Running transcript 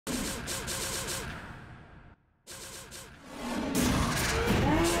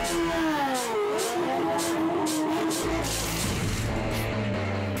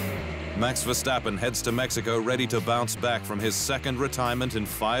Max Verstappen heads to Mexico ready to bounce back from his second retirement in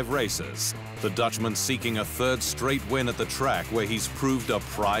 5 races. The Dutchman seeking a 3rd straight win at the track where he's proved a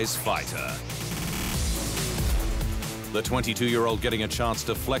prize fighter. The 22-year-old getting a chance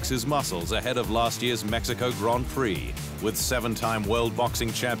to flex his muscles ahead of last year's Mexico Grand Prix with 7-time world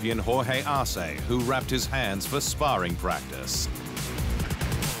boxing champion Jorge Arce, who wrapped his hands for sparring practice.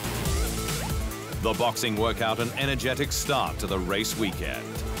 The boxing workout an energetic start to the race weekend.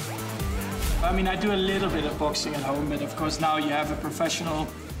 I mean, I do a little bit of boxing at home, but of course now you have a professional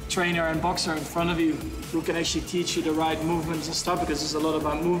trainer and boxer in front of you who can actually teach you the right movements and stuff, because it's a lot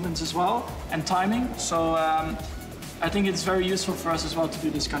about movements as well and timing. So I think it's very useful for us as well to do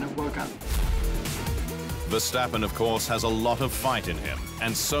this kind of workout. Verstappen, of course, has a lot of fight in him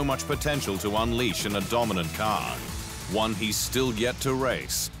and so much potential to unleash in a dominant car. One he's still yet to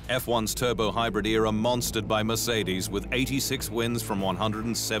race. F1's turbo hybrid era monstered by Mercedes with 86 wins from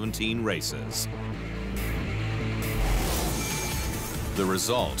 117 races. The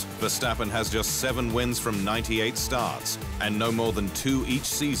result, Verstappen has just 7 wins from 98 starts and no more than 2 each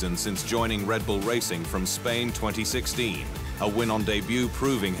season since joining Red Bull Racing from Spain 2016, a win on debut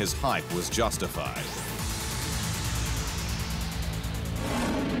proving his hype was justified.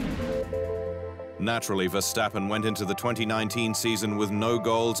 Naturally, Verstappen went into the 2019 season with no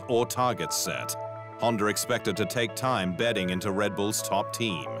goals or targets set. Honda expected to take time betting into Red Bull's top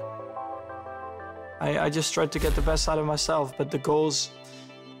team. I just tried to get the best out of myself, but the goals,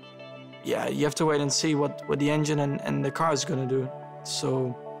 yeah, you have to wait and see what the engine and the car is going to do.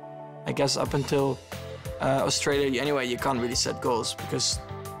 So I guess up until Australia, anyway, you can't really set goals because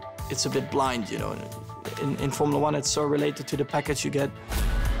it's a bit blind, you know. In Formula 1, it's so related to the package you get.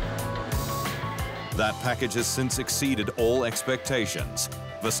 That package has since exceeded all expectations.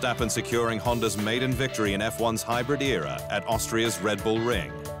 Verstappen securing Honda's maiden victory in F1's hybrid era at Austria's Red Bull Ring.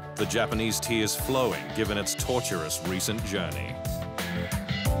 The Japanese tears flowing given its torturous recent journey.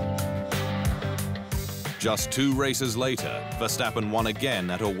 Just 2 races later, Verstappen won again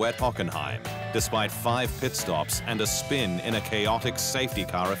at a wet Hockenheim, despite 5 pit stops and a spin in a chaotic safety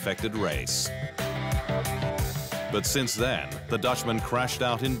car-affected race. But since then, the Dutchman crashed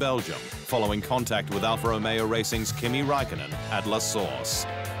out in Belgium, following contact with Alfa Romeo Racing's Kimi Räikkönen at La Source.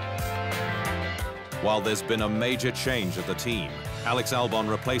 While there's been a major change at the team, Alex Albon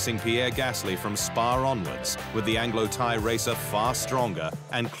replacing Pierre Gasly from Spa onwards, with the Anglo-Thai racer far stronger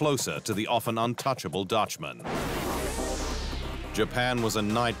and closer to the often untouchable Dutchman. Japan was a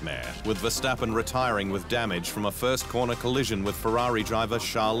nightmare, with Verstappen retiring with damage from a first corner collision with Ferrari driver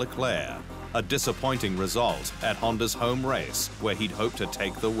Charles Leclerc. A disappointing result at Honda's home race, where he'd hoped to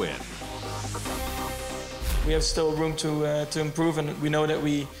take the win. We have still room to improve, and we know that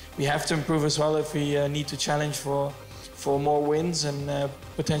we have to improve as well if we need to challenge for more wins and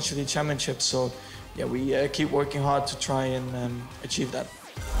potentially championships. So yeah, we keep working hard to try and achieve that.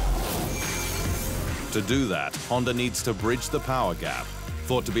 To do that, Honda needs to bridge the power gap,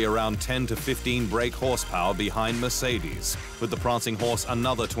 thought to be around 10 to 15 brake horsepower behind Mercedes, with the prancing horse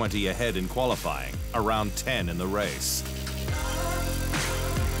another 20 ahead in qualifying, around 10 in the race.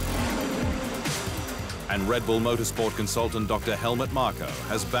 And Red Bull Motorsport consultant Dr. Helmut Marko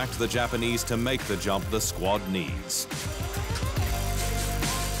has backed the Japanese to make the jump the squad needs.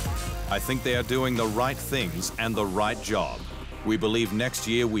 I think they are doing the right things and the right job. We believe next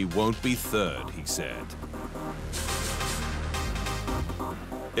year we won't be 3rd, he said.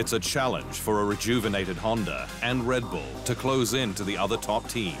 It's a challenge for a rejuvenated Honda and Red Bull to close in to the other top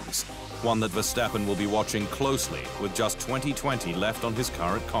teams, one that Verstappen will be watching closely with just 2020 left on his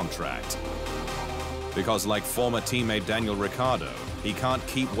current contract. Because like former teammate Daniel Ricciardo, he can't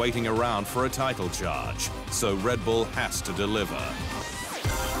keep waiting around for a title charge, so Red Bull has to deliver.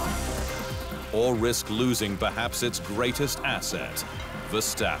 Or risk losing perhaps its greatest asset,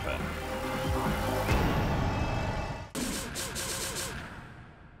 Verstappen.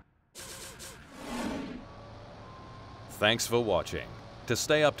 Thanks for watching. To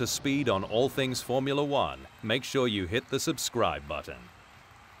stay up to speed on all things Formula One, make sure you hit the subscribe button.